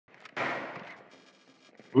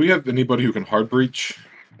Do we have anybody who can hard breach?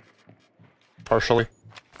 Partially.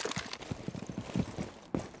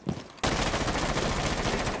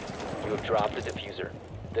 You have dropped the diffuser.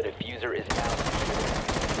 The diffuser is now secured.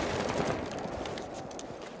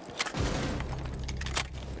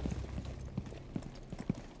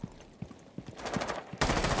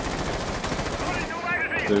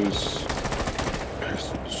 Those are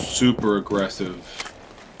super aggressive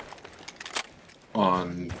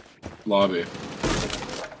on lobby.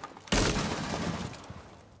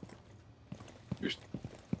 There's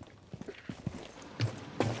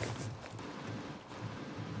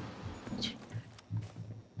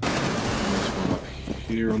one up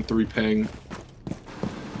here on 3 ping.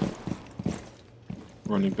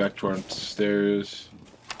 Running back to our stairs.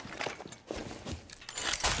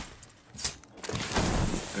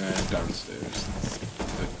 And downstairs.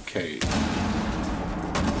 The cave.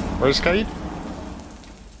 Where's Kaid?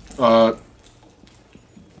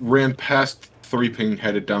 Ran past 3 ping,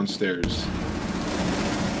 headed downstairs.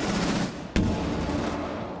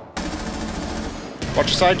 Watch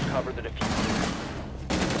your side. Cover the diffuser.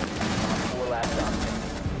 4 last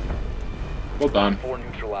op. Well done. 4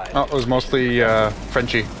 neutralized. Oh, it was mostly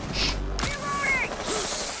Frenchie.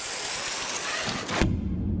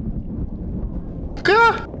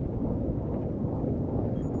 Gah!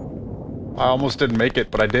 I almost didn't make it,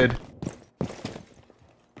 but I did.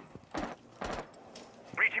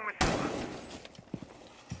 Breaching with Silva.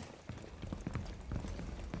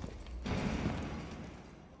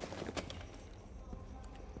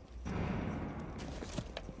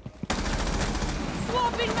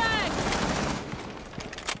 Swapping mag!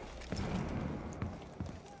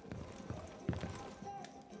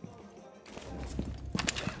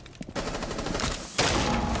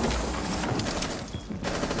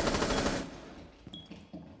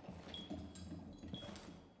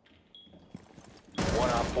 One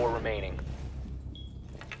op 4 remaining.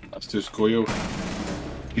 Upstairs Goyo.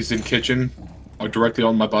 He's in kitchen. Directly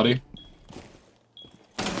on my body.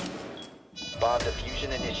 Bomb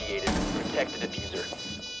diffusion initiated. Protect the diffuser.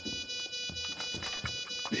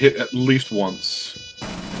 Hit at least once.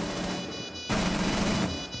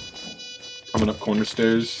 Coming up corner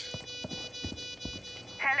stairs.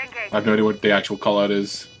 Hell engaged. I have no idea what the actual call out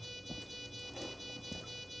is.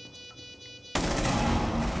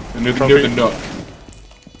 Near the nook.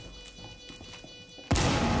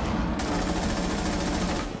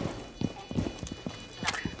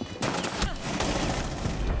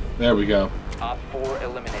 There we go. Op 4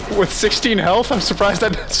 eliminated. With 16 health, I'm surprised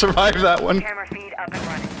I survived that one. Camera feed up and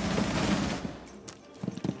running.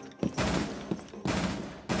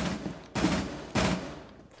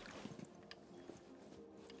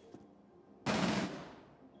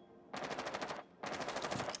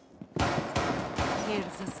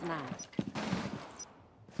 Here's a snack.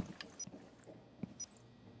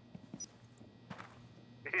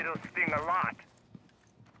 It'll sting a lot.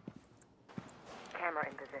 Camera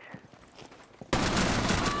in position.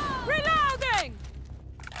 Reloading!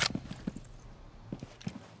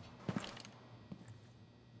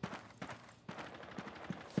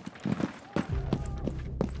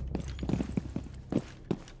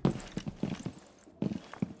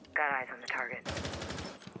 Got eyes on the target.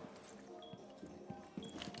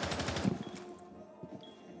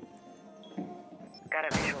 Got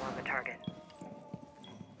a visual on the target.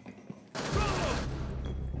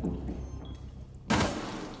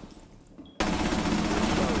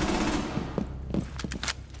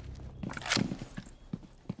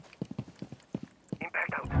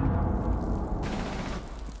 Impact out.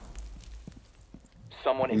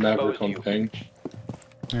 Someone Maverick exposed on you. ping.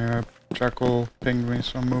 Yeah, Jackal pinged me,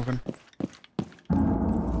 so I'm moving.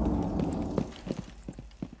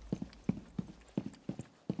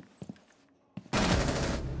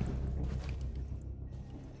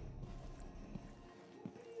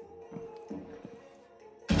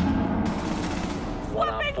 One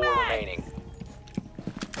op 4 remaining.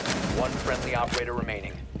 One friendly operator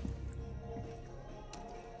remaining.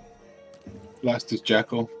 Last is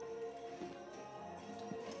Jackal.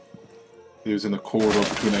 He was in the corridor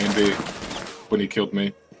between A and B when he killed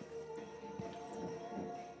me.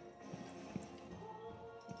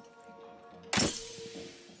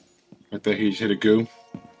 Right there, he just hit a goo.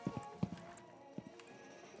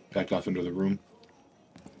 Backed off into the room.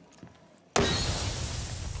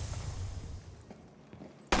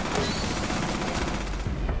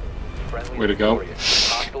 Friendly Way to go. victorious.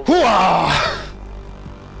 Hostiles Hooah!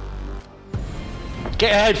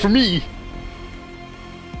 Get ahead for me!